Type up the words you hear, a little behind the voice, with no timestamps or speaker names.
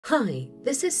Hi,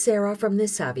 this is Sarah from The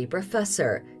Savvy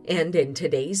Professor, and in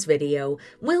today's video,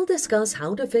 we'll discuss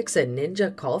how to fix a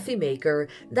Ninja coffee maker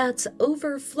that's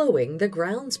overflowing the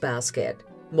grounds basket.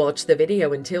 Watch the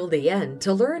video until the end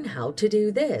to learn how to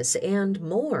do this and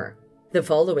more. The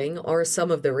following are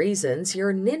some of the reasons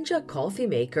your Ninja coffee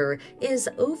maker is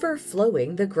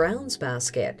overflowing the grounds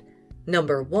basket.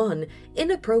 Number 1,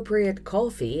 inappropriate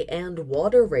coffee and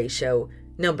water ratio.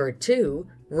 Number 2,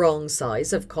 wrong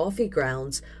size of coffee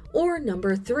grounds. Or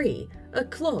number 3, a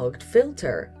clogged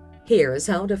filter. Here's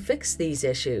how to fix these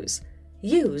issues.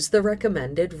 Use the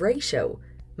recommended ratio.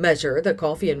 Measure the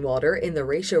coffee and water in the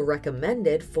ratio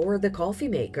recommended for the coffee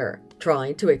maker.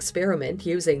 Try to experiment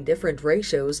using different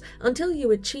ratios until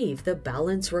you achieve the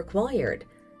balance required.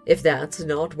 If that's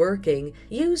not working,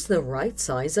 use the right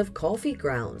size of coffee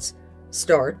grounds.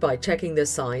 Start by checking the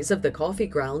size of the coffee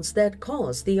grounds that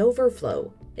cause the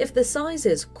overflow. If the size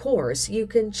is coarse, you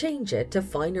can change it to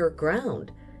finer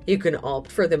ground. You can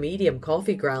opt for the medium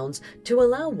coffee grounds to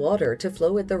allow water to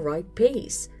flow at the right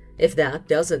pace. If that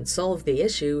doesn't solve the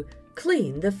issue,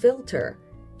 clean the filter.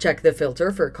 Check the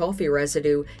filter for coffee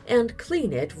residue and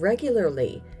clean it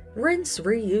regularly. Rinse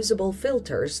reusable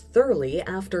filters thoroughly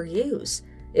after use.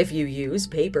 If you use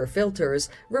paper filters,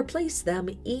 replace them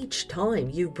each time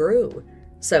you brew.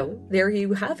 So, there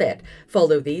you have it.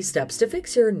 Follow these steps to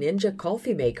fix your Ninja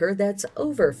coffee maker that's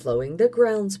overflowing the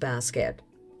grounds basket.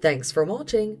 Thanks for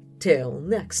watching. Till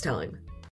next time.